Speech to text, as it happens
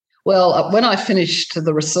Well, when I finished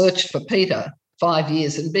the research for Peter, 5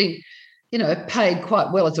 years, and being, paid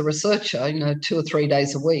quite well as a researcher, 2 or 3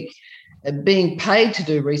 days a week, and being paid to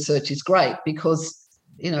do research is great because,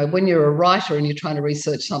 when you're a writer and you're trying to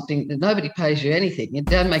research something, nobody pays you anything. You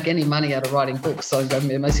don't make any money out of writing books, so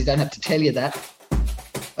I mostly don't have to tell you that.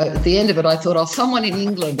 At the end of it, I thought, someone in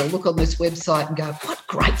England will look on this website and go, what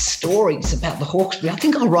great stories about the Hawkesbury. I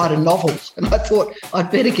think I'll write a novel. And I thought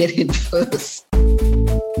I'd better get in first.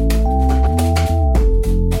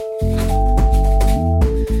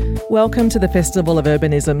 Welcome to the Festival of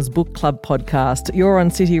Urbanism's Book Club podcast. You're on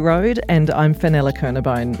City Road and I'm Fenella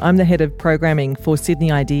Kernebone. I'm the head of programming for Sydney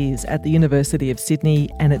Ideas at the University of Sydney,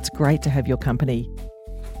 and it's great to have your company.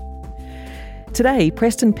 Today,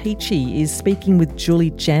 Preston Peachy is speaking with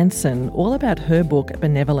Julie Jansen all about her book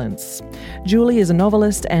Benevolence. Julie is a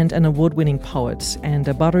novelist and an award-winning poet and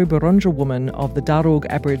a Baru Burundja woman of the Darug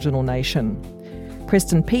Aboriginal Nation.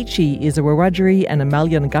 Preston Peachy is a Wiradjuri and a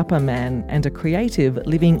Malyangapa man and a creative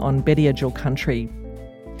living on Bediadjal country.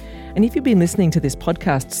 And if you've been listening to this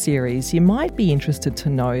podcast series, you might be interested to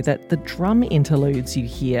know that the drum interludes you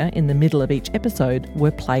hear in the middle of each episode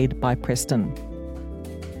were played by Preston.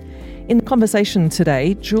 In the conversation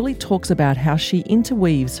today, Julie talks about how she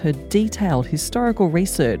interweaves her detailed historical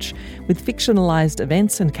research with fictionalised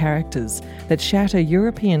events and characters that shatter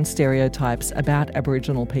European stereotypes about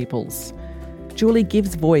Aboriginal peoples. Julie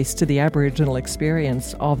gives voice to the Aboriginal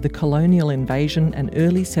experience of the colonial invasion and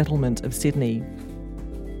early settlement of Sydney.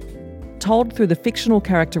 Told through the fictional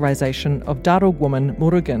characterisation of Darug woman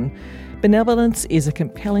Murugan, Benevolence is a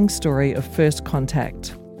compelling story of first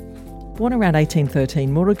contact. Born around 1813,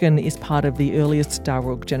 Murugan is part of the earliest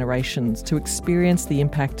Darug generations to experience the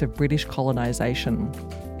impact of British colonisation.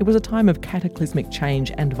 It was a time of cataclysmic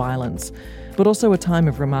change and violence, but also a time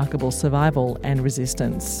of remarkable survival and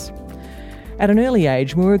resistance. At an early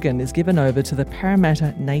age, Murugan is given over to the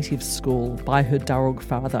Parramatta Native School by her Darug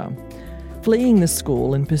father. Fleeing the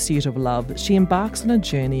school in pursuit of love, she embarks on a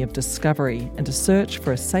journey of discovery and a search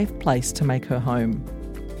for a safe place to make her home.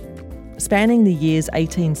 Spanning the years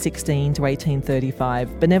 1816 to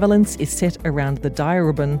 1835, Benevolence is set around the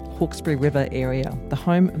Diaruban Hawkesbury River area, the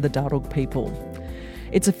home of the Darug people.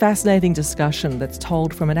 It's a fascinating discussion that's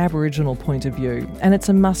told from an Aboriginal point of view, and it's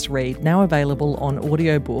a must-read, now available on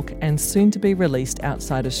audiobook and soon to be released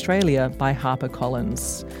outside Australia by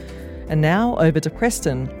HarperCollins. And now over to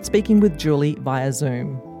Preston, speaking with Julie via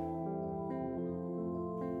Zoom.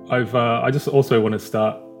 I just also want to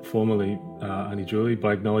start formally, Auntie Julie,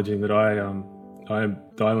 by acknowledging that I am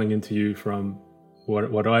dialing into you from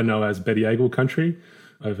what I know as Bediadjal country,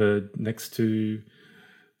 over next to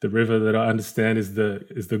the river that I understand is the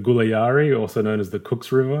Gulayari, also known as the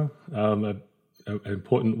Cooks River, an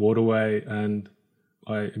important waterway. And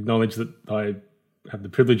I acknowledge that I have the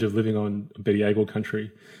privilege of living on Bediadjal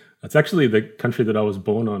country. It's actually the country that I was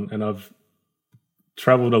born on, and I've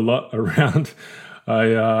travelled a lot around.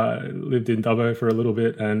 I lived in Dubbo for a little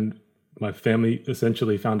bit, and my family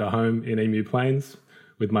essentially found a home in Emu Plains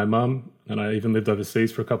with my mum, and I even lived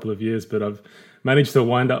overseas for a couple of years, but I've managed to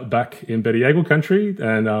wind up back in Bediadjal country,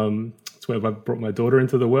 and it's where I brought my daughter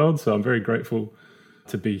into the world, so I'm very grateful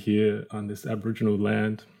to be here on this Aboriginal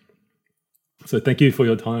land. So thank you for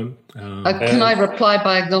your time. Can I reply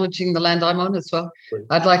by acknowledging the land I'm on as well? Please.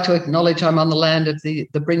 I'd like to acknowledge I'm on the land of the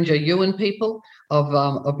Brinja Yuin people of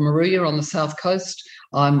Moruya on the south coast.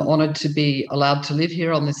 I'm honoured to be allowed to live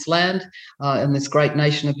here on this land, in this great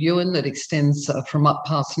nation of Yuin that extends from up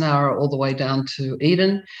past Nowra all the way down to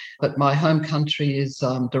Eden. But my home country is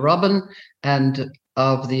Daruban and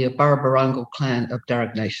of the Burundja clan of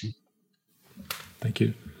Darug Nation. Thank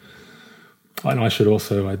you. And I should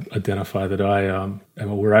also identify that I am a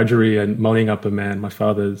Wiradjuri and Malyangapa man. My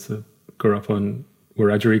father grew up on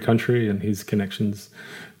Wiradjuri country and his connections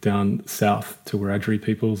down south to Wiradjuri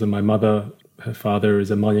peoples. And my mother, her father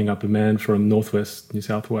is a Malyangapa man from northwest New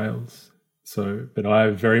South Wales. So, but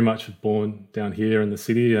I very much born down here in the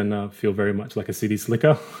city and feel very much like a city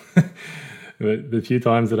slicker. The few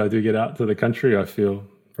times that I do get out to the country, I feel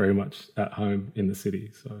very much at home in the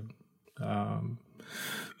city. So,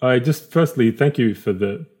 I just firstly thank you for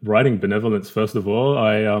the writing Benevolence. First of all,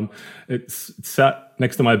 it sat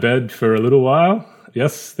next to my bed for a little while.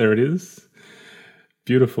 Yes, there it is.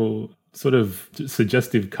 Beautiful, sort of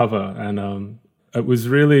suggestive cover, and it was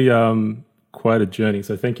really quite a journey.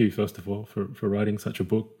 So thank you first of all for writing such a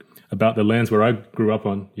book about the lands where I grew up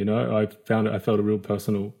on. You know, I felt a real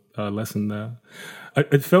personal lesson there.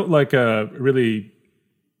 It felt like a really.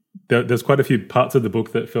 There's quite a few parts of the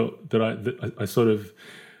book that felt that I sort of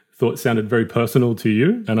thought sounded very personal to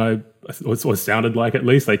you, and or sounded like, at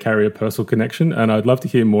least, they carry a personal connection. And I'd love to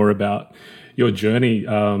hear more about your journey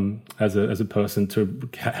as a person.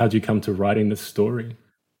 How did you come to writing this story?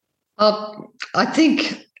 I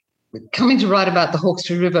think coming to write about the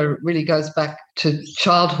Hawkesbury River really goes back to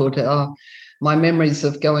childhood. My memories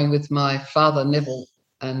of going with my father, Neville,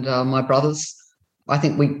 and my brothers. I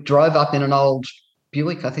think we drove up in an old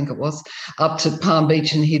Buick, I think it was, up to Palm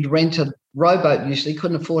Beach, and he'd rent a rowboat usually,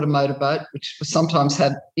 couldn't afford a motorboat, which sometimes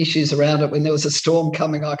had issues around it when there was a storm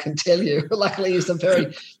coming, I can tell you. Luckily, he's a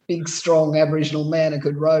very big, strong Aboriginal man and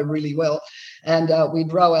could row really well. And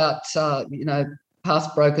we'd row out,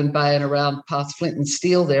 past Broken Bay and around past Flint and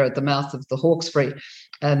Steel there at the mouth of the Hawkesbury,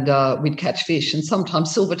 and we'd catch fish. And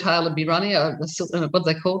sometimes silvertail would be running, what are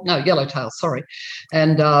they called? No, yellowtail, sorry.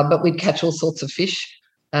 And but we'd catch all sorts of fish.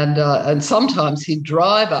 And sometimes he'd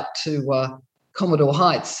drive up to Commodore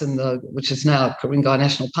Heights, which is now Ku-ring-gai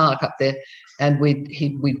National Park up there, and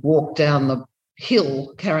we'd walk down the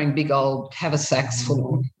hill carrying big old haversacks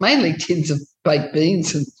full of mainly tins of baked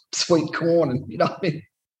beans and sweet corn, and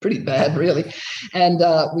pretty bad really. And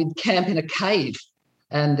we'd camp in a cave,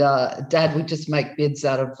 and Dad would just make beds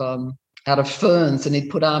out of ferns, and he'd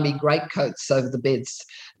put army greatcoats over the beds.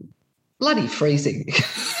 Bloody freezing.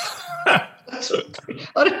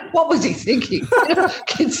 What was he thinking?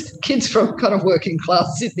 Kids from kind of working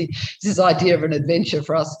class Sydney, this idea of an adventure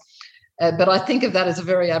for us. But I think of that as a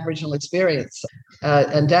very Aboriginal experience.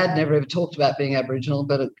 And Dad never ever talked about being Aboriginal,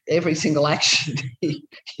 but at every single action, he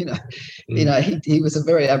was a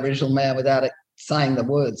very Aboriginal man without it saying the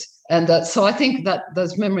words. And so I think that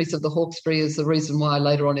those memories of the Hawkesbury is the reason why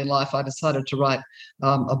later on in life I decided to write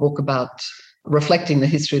a book about reflecting the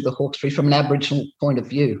history of the Hawkesbury from an Aboriginal point of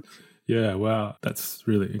view. Yeah, wow, that's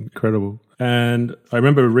really incredible. And I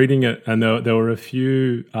remember reading it, and there were a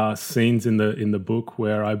few scenes in the book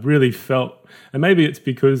where I really felt, and maybe it's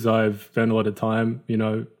because I've spent a lot of time,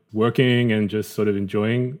 working and just sort of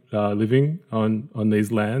enjoying living on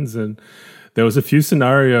these lands. And there was a few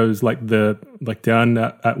scenarios like down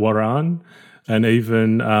at Waran, and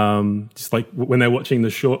even just like when they're watching the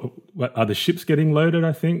shore, are the ships getting loaded,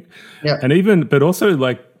 I think? Yeah. And but also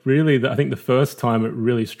like really, I think the first time it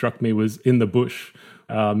really struck me was in the bush.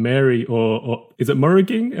 Mary, or is it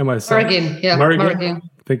Morrigan? Am I saying? Morrigan, yeah, Morrigan.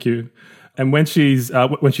 Thank you. And when she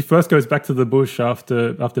first goes back to the bush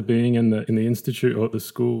after being in the institute or the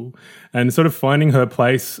school, and sort of finding her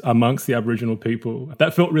place amongst the Aboriginal people,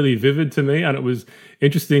 that felt really vivid to me, and it was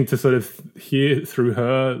interesting to sort of hear through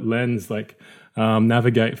her lens, like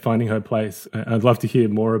navigate finding her place. I'd love to hear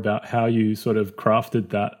more about how you sort of crafted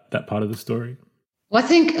that part of the story. Well, I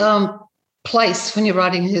think place, when you're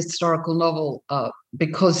writing a historical novel,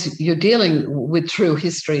 because you're dealing with true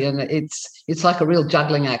history, and it's like a real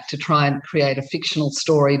juggling act to try and create a fictional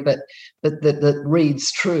story, but that reads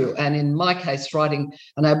true. And in my case, writing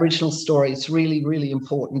an Aboriginal story, it's really, really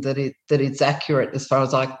important that it's accurate as far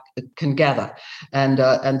as I can gather, and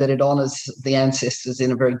that it honours the ancestors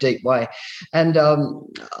in a very deep way. And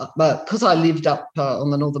because I lived up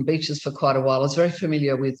on the Northern Beaches for quite a while, I was very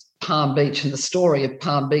familiar with Palm Beach and the story of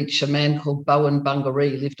Palm Beach. A man called Bowen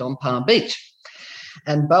Bungaree lived on Palm Beach.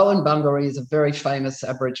 And Bowen Bungaree is a very famous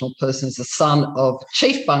Aboriginal person. He's the son of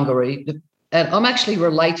Chief Bungaree. And I'm actually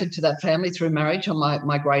related to that family through marriage on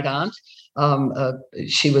my great aunt.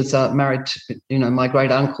 She was married to, my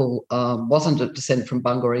great uncle wasn't a descendant from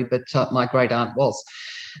Bungaree, but my great aunt was.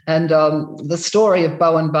 And the story of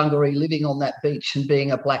Bowen Bungaree living on that beach and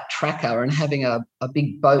being a black tracker and having a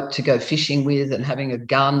big boat to go fishing with and having a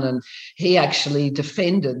gun, and he actually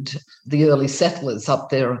defended the early settlers up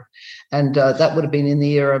there. And that would have been in the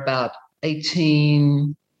year about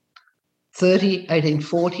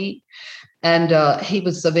 1840. And he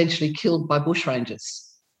was eventually killed by bushrangers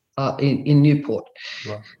in Newport.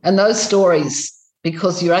 Wow. And those stories,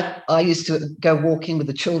 because I used to go walking with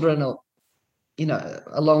the children, or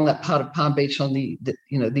along that part of Palm Beach on the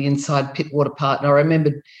inside Pittwater part. And I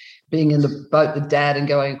remembered being in the boat with Dad and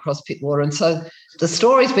going across Pittwater. And so the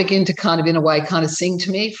stories begin to kind of sing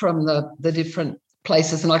to me from the different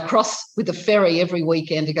places. And I cross with the ferry every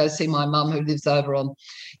weekend to go see my mum, who lives over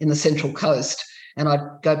in the Central Coast. And I'd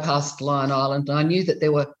go past Lion Island, and I knew that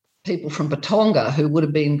there were people from Batonga who would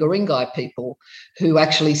have been Ku-ring-gai people who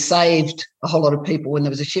actually saved a whole lot of people when there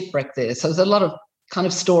was a shipwreck there. So there's a lot of kind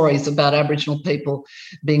of stories about Aboriginal people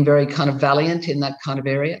being very kind of valiant in that kind of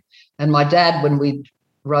area. And my dad, when we'd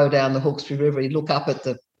row down the Hawkesbury River, he'd look up at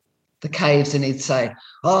the the caves, and he'd say,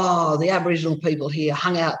 "Oh, the Aboriginal people here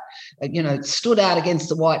hung out, stood out against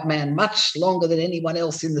the white man much longer than anyone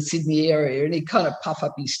else in the Sydney area." And he'd kind of puff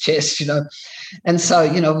up his chest, And so,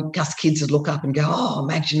 us kids would look up and go, "Oh,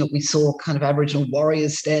 imagine that we saw kind of Aboriginal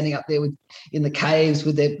warriors standing up there in the caves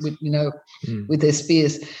with their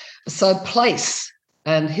spears." So place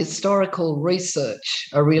and historical research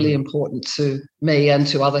are really important to me and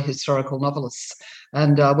to other historical novelists.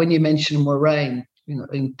 And when you mention Moraine,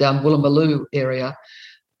 down Woolloomooloo area,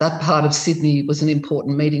 that part of Sydney was an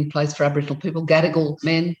important meeting place for Aboriginal people. Gadigal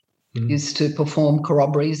men used to perform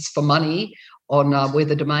corroborees for money on where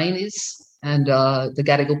the domain is. And the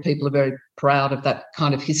Gadigal people are very proud of that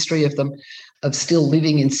kind of history of them, of still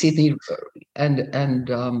living in Sydney and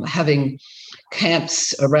having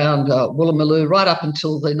camps around Woolloomooloo right up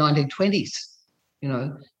until the 1920s,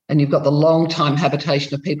 and you've got the long-time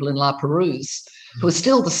habitation of people in La Perouse who are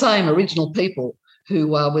still the same original people who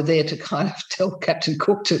were there to kind of tell Captain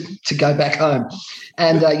Cook to go back home.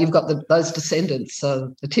 And you've got those descendants,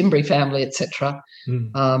 the Timbry family, etc.,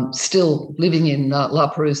 still living in La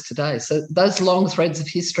Perouse today. So those long threads of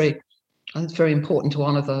history, I think it's very important to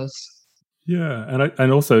honour those. Yeah,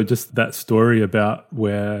 and also just that story about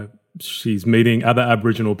where she's meeting other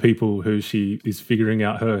Aboriginal people who she is figuring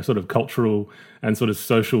out her sort of cultural and sort of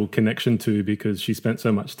social connection to, because she spent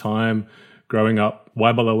so much time growing up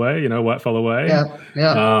Waibala way, Whitefella way.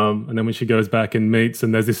 Yeah. And then when she goes back and meets,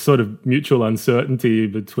 and there's this sort of mutual uncertainty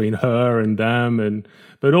between her and them,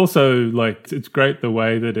 but also like it's great the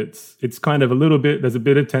way that it's kind of a little bit, there's a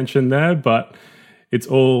bit of tension there, but it's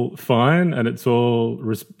all fine and it's all,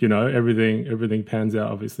 everything pans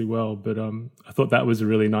out obviously well. But I thought that was a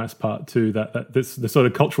really nice part too, that the sort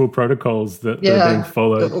of cultural protocols that are being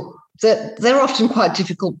followed. They're often quite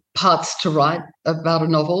difficult parts to write about a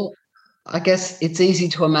novel. I guess it's easy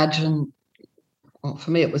to imagine, well,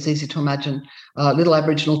 for me it was easy to imagine little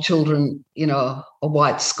Aboriginal children in a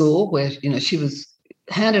white school where, she was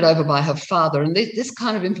handed over by her father. And this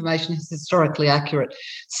kind of information is historically accurate.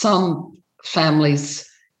 Some families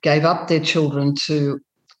gave up their children to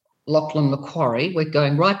Lachlan Macquarie. We're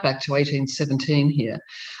going right back to 1817 here,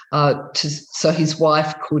 so his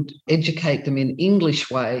wife could educate them in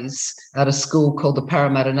English ways at a school called the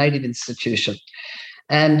Parramatta Native Institution.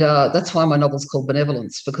 And that's why my novel's called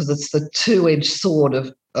Benevolence, because it's the two-edged sword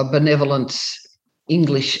of a benevolent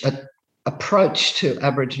English approach to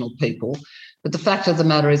Aboriginal people. But the fact of the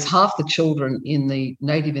matter is half the children in the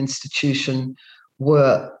Native Institution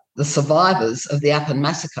were the survivors of the Appin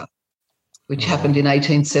Massacre, which happened in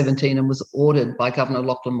 1817 and was ordered by Governor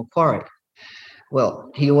Lachlan Macquarie.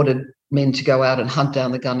 Well, he ordered men to go out and hunt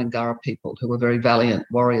down the Gundungurra people, who were very valiant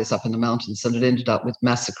warriors up in the mountains, and it ended up with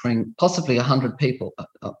massacring possibly 100 people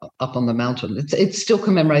up on the mountain. It's still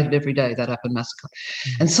commemorated every day, that Appin Massacre.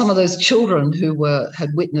 And some of those children who had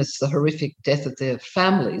witnessed the horrific death of their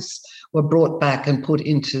families were brought back and put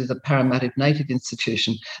into the Parramatta Native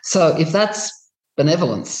Institution. So if that's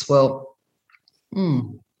benevolence, well,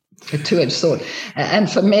 a two-edged sword.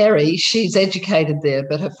 And for Mary, she's educated there,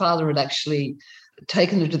 but her father had actually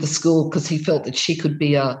taken her to the school because he felt that she could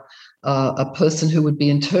be a person who would be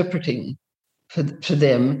interpreting for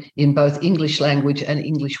them in both English language and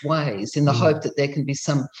English ways, in the hope that there can be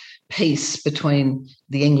some peace between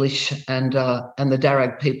the English and the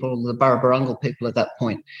Darug people, the Burrabirungal people at that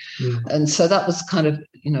point. And so that was kind of,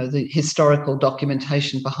 the historical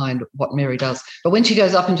documentation behind what Mary does. But when she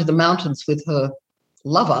goes up into the mountains with her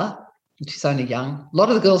lover, and she's only young, a lot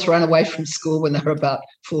of the girls ran away from school when they were about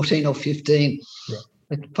 14 or 15. Right.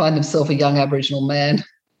 They find themselves a young Aboriginal man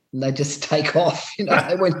and they just take off.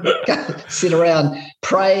 They wouldn't sit around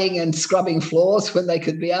praying and scrubbing floors when they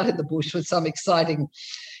could be out in the bush with some exciting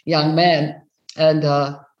young man. And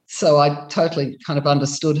so I totally kind of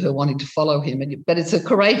understood her wanting to follow him. But it's a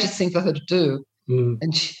courageous thing for her to do.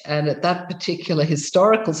 And at that particular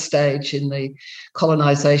historical stage in the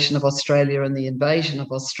colonisation of Australia and the invasion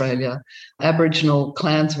of Australia, Aboriginal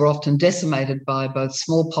clans were often decimated by both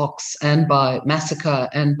smallpox and by massacre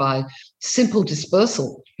and by simple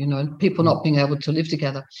dispersal, people not being able to live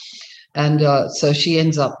together. And so she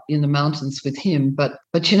ends up in the mountains with him. But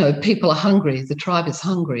people are hungry. The tribe is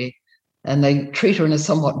hungry, and they treat her in a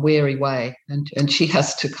somewhat wary way. And she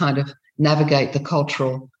has to kind of navigate the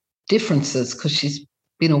cultural differences because she's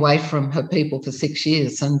been away from her people for 6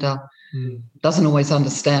 years and doesn't always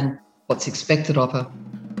understand what's expected of her.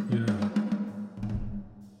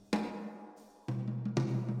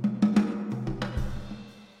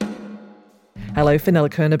 Hello, Fenella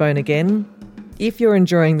Kernebone again. If you're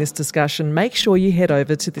enjoying this discussion, make sure you head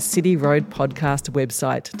over to the City Road podcast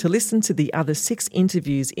website to listen to the other 6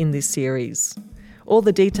 interviews in this series. All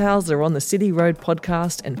the details are on the City Road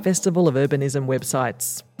podcast and Festival of Urbanism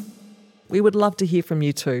websites. We would love to hear from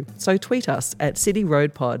you too, so tweet us at City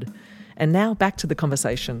Road Pod. And now back to the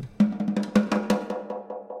conversation.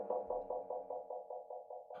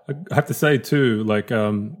 I have to say too, like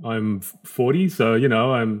I'm 40, so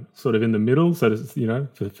I'm sort of in the middle. So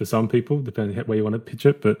for some people, depending where you want to pitch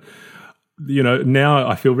it, but now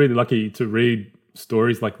I feel really lucky to read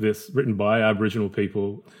stories like this written by Aboriginal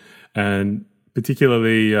people, and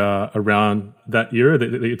particularly around that era that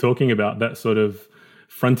you're talking about, that sort of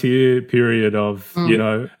frontier period of,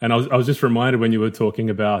 and I was just reminded when you were talking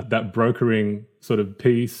about that brokering sort of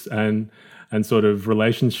piece and sort of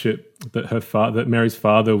relationship that Mary's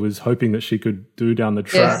father was hoping that she could do down the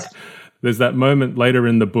track. Yes. There's that moment later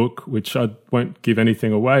in the book, which I won't give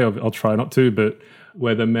anything away, I'll try not to, but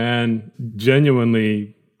where the man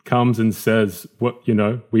genuinely comes and says,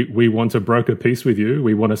 we want to broker peace with you.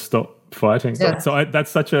 We want to stop fighting. Yeah. So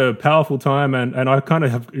that's such a powerful time. And I kind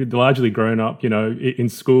of have largely grown up, in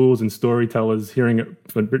schools and storytellers, hearing it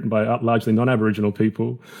written by largely non-Aboriginal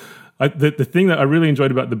people. The thing that I really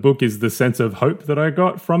enjoyed about the book is the sense of hope that I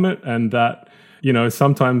got from it, and that,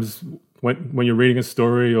 sometimes when you're reading a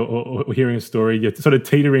story or hearing a story, you're sort of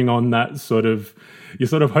teetering on that sort of, you're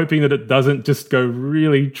sort of hoping that it doesn't just go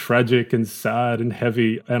really tragic and sad and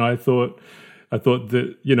heavy. And I thought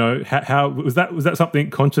that, how was that something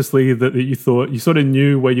consciously that you thought you sort of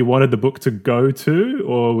knew where you wanted the book to go to,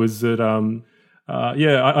 or was it, I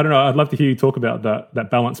don't know. I'd love to hear you talk about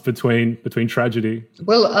that balance between tragedy.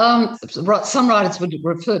 Well, some writers would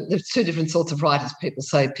refer, there's two different sorts of writers, people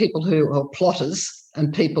say, people who are plotters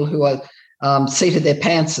and people who are seated their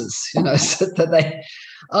pantsers, so that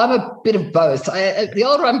I'm a bit of both. The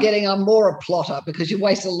older I'm getting, I'm more a plotter, because you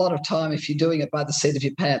waste a lot of time if you're doing it by the seat of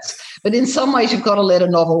your pants. But in some ways, you've got to let a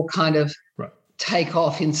novel kind of take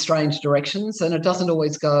off in strange directions, and it doesn't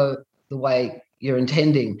always go the way you're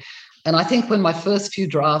intending. And I think when my first few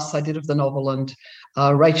drafts I did of the novel, and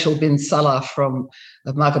Rachel bin Salah from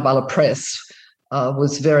Magabala Press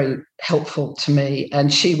was very helpful to me,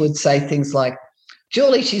 and she would say things like,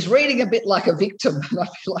 Julie, she's reading a bit like a victim. And I'd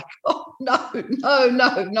be like, oh, no,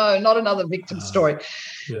 not another victim story.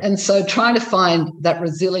 Yeah. And so trying to find that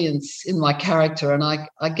resilience in my character. And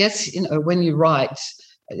I guess, when you write,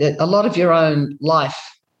 a lot of your own life,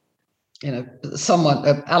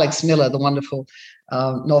 Alex Miller, the wonderful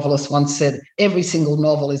novelist, once said, every single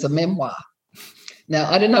novel is a memoir. Now,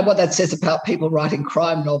 I don't know what that says about people writing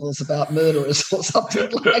crime novels about murderers or something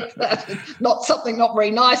like that. Not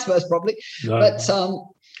very nice, most probably. No. But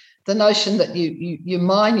the notion that you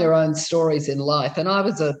mine your own stories in life. And I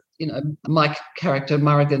was my character,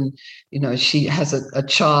 Murrigan, she has a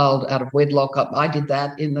child out of wedlock. I did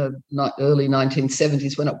that in the early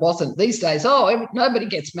 1970s when it wasn't. These days, nobody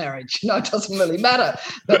gets married. It doesn't really matter.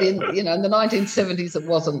 But in the 1970s, it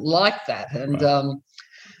wasn't like that. And, right.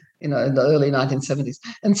 In the early 1970s.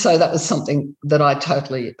 And so that was something that I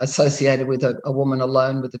totally associated with a woman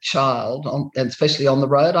alone with a child, and especially on the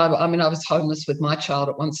road. I was homeless with my child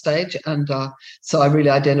at one stage. And so I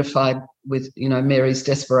really identified with, Mary's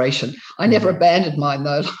desperation. I never abandoned mine,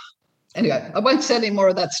 though. Anyway, I won't say any more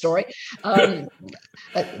of that story.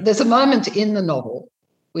 There's a moment in the novel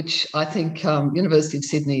which I think University of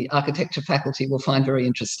Sydney architecture faculty will find very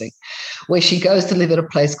interesting, where she goes to live at a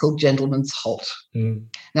place called Gentleman's Holt. Mm.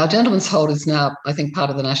 Now, Gentleman's Holt is now, I think, part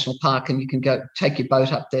of the national park, and you can go take your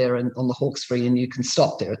boat up there and on the Hawkesbury, and you can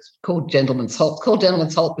stop there. It's called Gentleman's Holt. It's called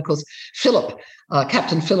Gentleman's Holt because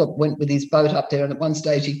Captain Phillip went with his boat up there, and at one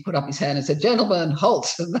stage he put up his hand and said, "Gentlemen, halt,"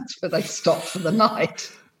 and that's where they stopped for the night.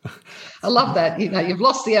 I love that. You've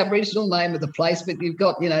lost the Aboriginal name of the place, but you've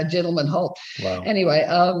got, Gentleman Holt. Wow. Anyway,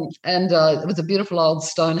 it was a beautiful old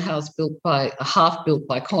stone house half built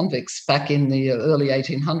by convicts back in the early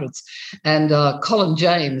 1800s. And Colin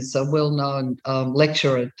James, a well-known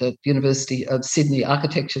lecturer at the University of Sydney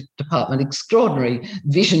Architecture Department, extraordinary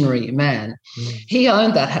visionary man, he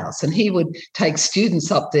owned that house, and he would take students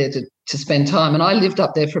up there to spend time. And I lived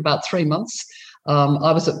up there for about 3 months.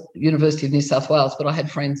 I was at University of New South Wales, but I had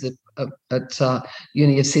friends at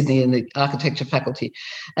Uni of Sydney in the architecture faculty.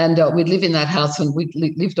 And we'd live in that house, and we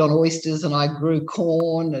lived on oysters, and I grew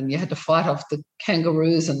corn, and you had to fight off the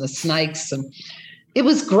kangaroos and the snakes. And it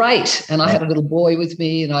was great. And I had a little boy with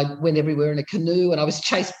me, and I went everywhere in a canoe, and I was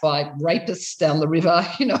chased by rapists down the river,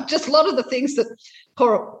 just a lot of the things that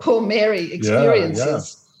poor Mary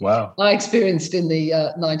experiences. Yeah. Wow. I experienced in the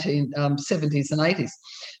 1970s and 80s.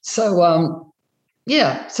 So,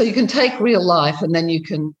 so you can take real life, and then you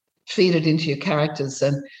can feed it into your characters,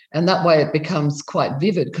 and that way it becomes quite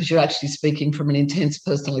vivid because you're actually speaking from an intense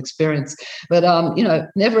personal experience. But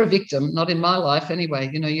never a victim, not in my life anyway.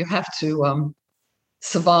 You have to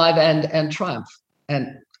survive and triumph, and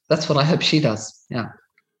that's what I hope she does.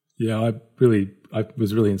 Yeah, I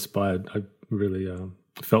was really inspired. I really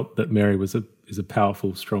felt that Mary is a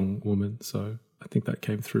powerful, strong woman. So I think that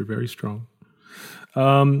came through very strong.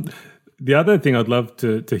 The other thing I'd love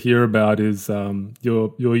to hear about is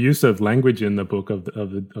your use of language in the book of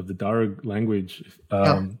the Darug language,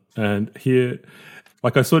 and here,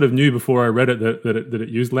 like I sort of knew before I read it that it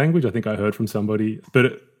used language. I think I heard from somebody, but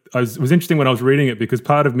it was interesting when I was reading it because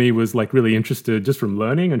part of me was like really interested just from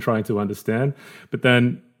learning and trying to understand, but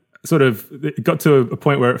then sort of it got to a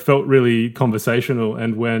point where it felt really conversational,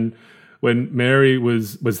 and when Mary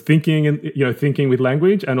was thinking and thinking with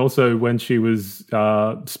language, and also when she was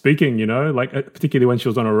speaking, like particularly when she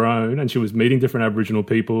was on her own and she was meeting different Aboriginal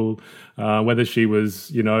people, whether she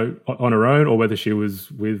was on her own or whether she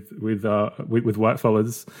was with white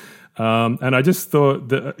fellas, and I just thought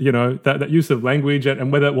that that use of language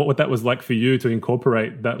and what that was like for you to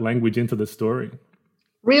incorporate that language into the story.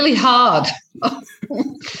 Really hard.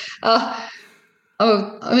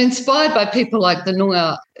 I'm inspired by people like the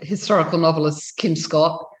Noongar historical novelist Kim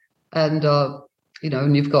Scott, and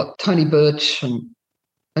and you've got Tony Birch and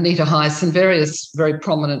Anita Heiss and various very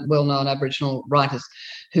prominent, well-known Aboriginal writers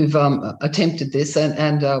who've attempted this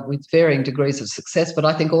and with varying degrees of success, but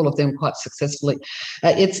I think all of them quite successfully.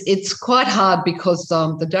 It's quite hard because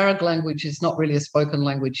the Darug language is not really a spoken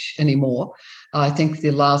language anymore. I think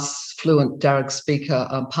the last fluent Darug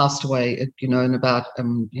speaker passed away, in about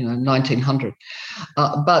 1900.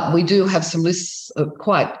 But we do have some lists,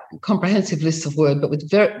 quite comprehensive lists of words, but with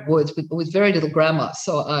very little grammar.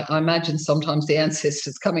 So I imagine sometimes the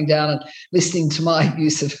ancestors coming down and listening to my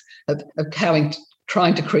use of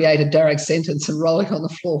trying to create a Darug sentence and rolling on the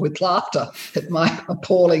floor with laughter at my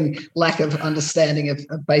appalling lack of understanding of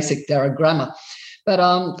basic Darug grammar. But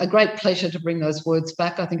a great pleasure to bring those words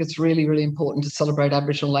back. I think it's really, really important to celebrate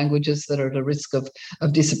Aboriginal languages that are at a risk of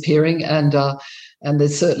disappearing. And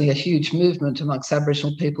there's certainly a huge movement amongst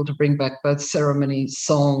Aboriginal people to bring back both ceremony,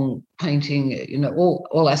 song, painting,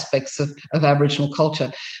 all aspects of Aboriginal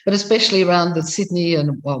culture, but especially around the Sydney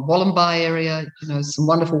and Wollombi area. Some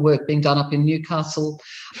wonderful work being done up in Newcastle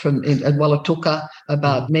at Wallatuka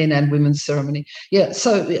about men and women's ceremony. Yeah,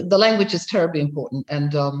 so the language is terribly important.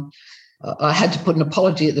 And I had to put an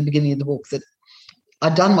apology at the beginning of the book that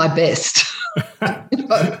I'd done my best.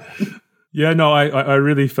 Yeah, no, I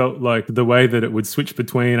really felt like the way that it would switch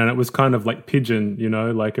between, and it was kind of like pidgin,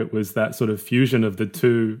 like it was that sort of fusion of the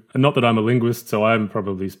two. And not that I'm a linguist, so I'm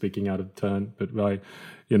probably speaking out of turn, but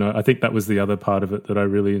I think that was the other part of it that I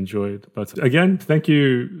really enjoyed. But again, thank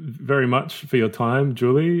you very much for your time,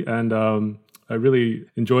 Julie. And I really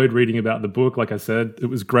enjoyed reading about the book. Like I said, it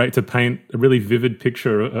was great to paint a really vivid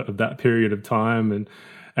picture of that period of time.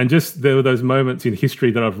 And just there were those moments in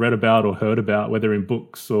history that I've read about or heard about, whether in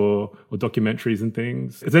books or documentaries and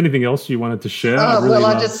things. Is there anything else you wanted to share?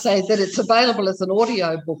 I just say that it's available as an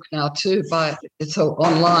audio book now too. It's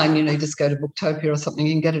online, you just go to Booktopia or something,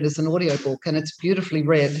 you can get it as an audio book, and it's beautifully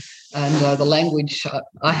read. And the language,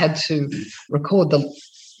 I had to record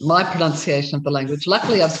my pronunciation of the language.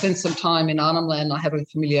 Luckily, I've spent some time in Arnhem Land. I have a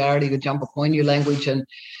familiarity with Jumperpoinu language and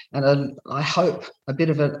I hope a bit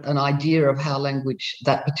of an idea of how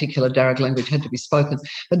that particular Darug language had to be spoken.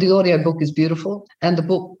 But the audio book is beautiful, and the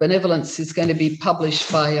book Benevolence is going to be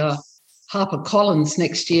published by HarperCollins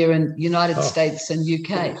next year in United States and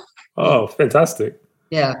UK. Oh, fantastic.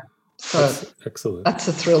 Yeah. So that's excellent. That's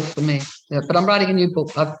a thrill for me. Yeah, but I'm writing a new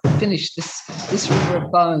book. I've finished this River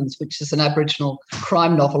of Bones, which is an Aboriginal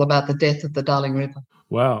crime novel about the death of the Darling River.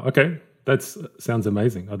 Wow. Okay. That sounds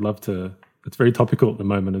amazing. I'd love to. It's very topical at the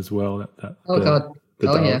moment as well. God.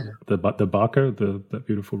 The Barker, that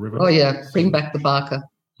beautiful river. Oh, yeah. Bring back the Barker.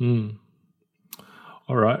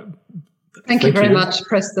 All right. Thank you very much,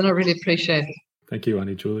 Preston. I really appreciate it. Thank you,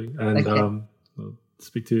 Annie Julie. And I'll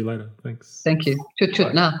speak to you later. Thanks. Thank you. Chut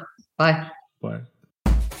chut now. Bye. Bye.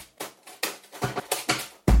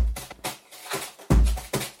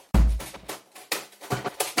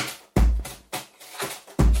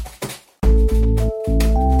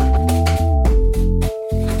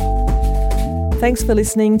 Thanks for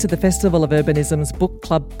listening to the Festival of Urbanism's Book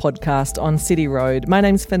Club podcast on City Road. My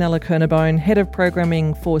name's Fenella Kernebone, Head of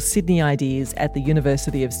Programming for Sydney Ideas at the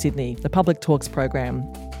University of Sydney, the Public Talks program.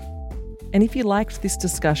 And if you liked this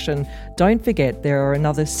discussion, don't forget there are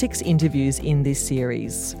another 6 interviews in this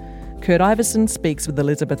series. Kurt Iverson speaks with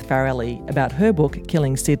Elizabeth Farrelly about her book,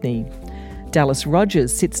 Killing Sydney. Dallas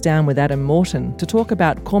Rogers sits down with Adam Morton to talk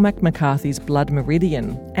about Cormac McCarthy's Blood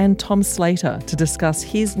Meridian and Tom Slater to discuss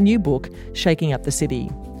his new book, Shaking Up the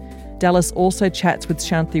City. Dallas also chats with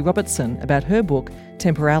Shanthi Robertson about her book,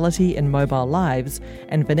 Temporality and Mobile Lives,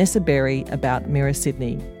 and Vanessa Berry about Mirror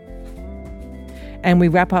Sydney. And we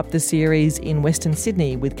wrap up the series in Western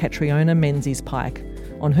Sydney with Catriona Menzies-Pike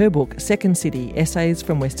on her book, Second City, Essays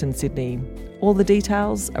from Western Sydney. All the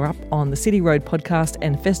details are up on the City Road podcast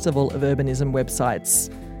and Festival of Urbanism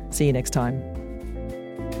websites. See you next time.